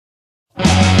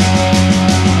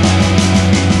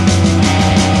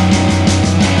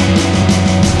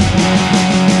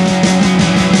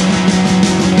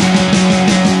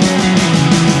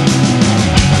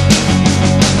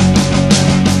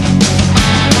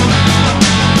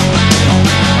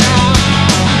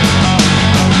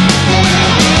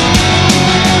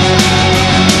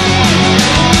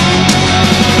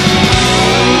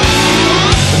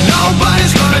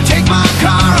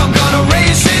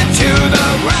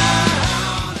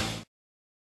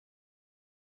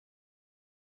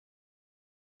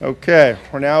Okay,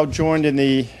 we're now joined in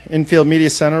the infield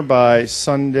media center by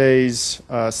Sunday's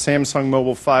Samsung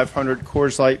Mobile 500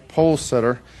 Coors Light pole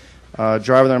sitter,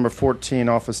 driver number 14,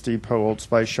 Office Depot, Old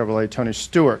Spice Chevrolet, Tony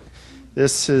Stewart.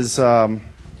 This is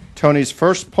Tony's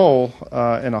first pole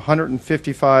in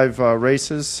 155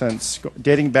 races since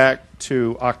dating back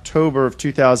to October of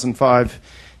 2005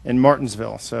 in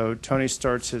Martinsville. So Tony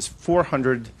starts his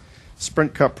 400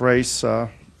 Sprint Cup race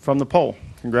from the pole.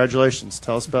 Congratulations.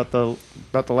 Tell us about the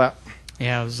lap.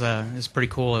 Yeah, it was pretty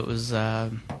cool. It was,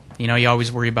 you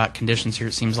always worry about conditions here.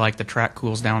 It seems like the track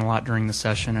cools down a lot during the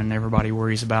session, and everybody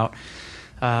worries about,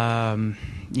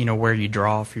 where you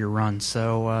draw for your run.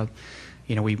 So,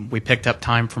 we picked up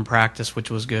time from practice, which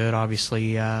was good,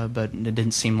 obviously, but it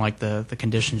didn't seem like the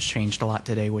conditions changed a lot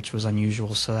today, which was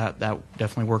unusual. So that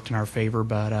definitely worked in our favor,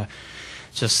 but I'm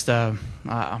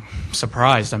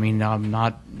surprised. I mean, I'm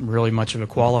not really much of a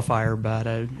qualifier, but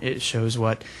it shows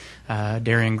what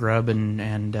Darian Grubb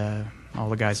and all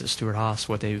the guys at Stewart Haas,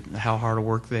 how hard a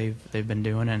work they've been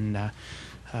doing, and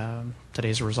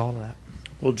today's a result of that.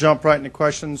 We'll jump right into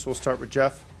questions. We'll start with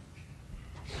Jeff.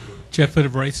 Jeff Hood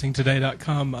of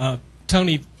RacingToday.com.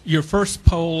 Tony, your first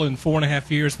pole in 4.5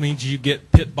 years means you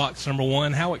get pit box number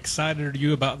 1. How excited are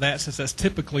you about that, since that's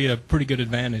typically a pretty good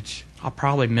advantage? I'll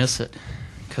probably miss it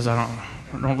because I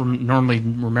don't normally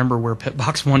remember where pit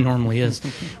box 1 normally is.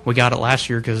 We got it last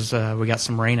year because we got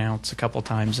some rainouts a couple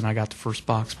times, and I got the first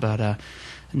box. But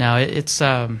no, it's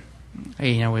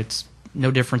it's no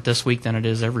different this week than it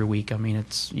is every week. I mean,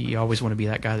 you always want to be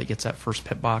that guy that gets that first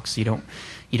pit box. You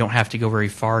don't have to go very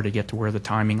far to get to where the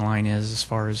timing line is as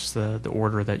far as the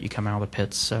order that you come out of the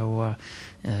pits. So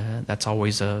that's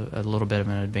always a little bit of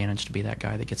an advantage to be that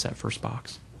guy that gets that first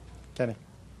box.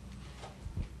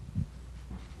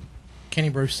 Kenny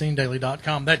Bruce,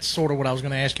 SceneDaily.com. That's sort of what I was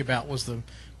going to ask you about, was the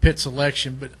pit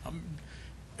selection. But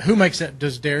who makes that?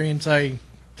 Does Darian say,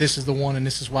 this is the one and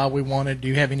this is why we want it? Do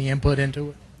you have any input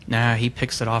into it? Nah, he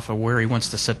picks it off of where he wants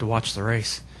to sit to watch the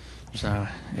race. So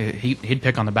he'd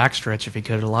pick on the backstretch if he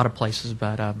could at a lot of places.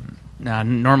 But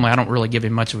normally I don't really give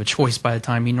him much of a choice by the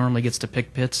time he normally gets to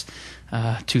pick pits.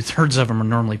 2/3 of them are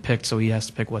normally picked, so he has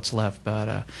to pick what's left.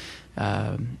 But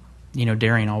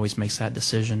Darian always makes that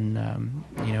decision,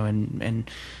 Darian's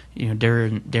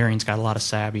got a lot of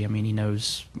savvy. I mean, he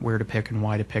knows where to pick and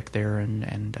why to pick there,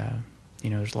 and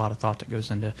there's a lot of thought that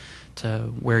goes into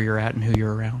where you're at and who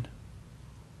you're around.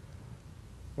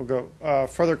 We'll go.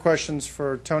 Further questions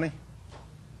for Tony?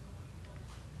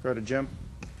 Go to Jim.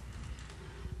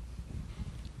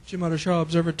 Jim Uttershaw,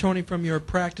 Observer. Tony, from your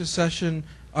practice session,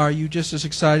 are you just as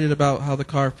excited about how the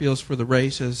car feels for the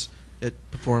race as it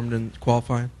performed in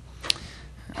qualifying?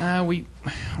 We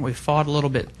fought a little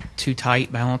bit too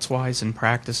tight balance-wise in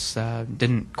practice.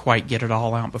 Didn't quite get it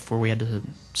all out before we had to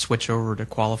switch over to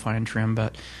qualifying trim.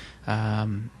 But I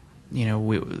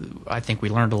think we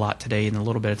learned a lot today in the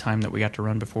little bit of time that we got to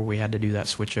run before we had to do that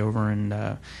switch over. And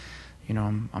I'm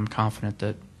confident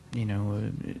that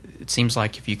it seems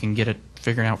like if you can get it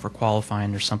figured out for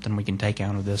qualifying, there's something we can take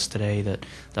out of this today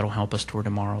that'll help us toward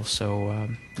tomorrow. So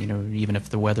even if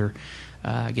the weather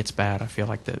gets bad, I feel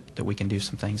like that we can do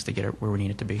some things to get it where we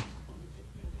need it to be.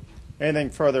 Anything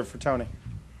further for Tony?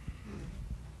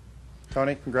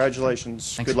 Tony,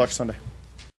 congratulations. Thanks. Good luck Sunday.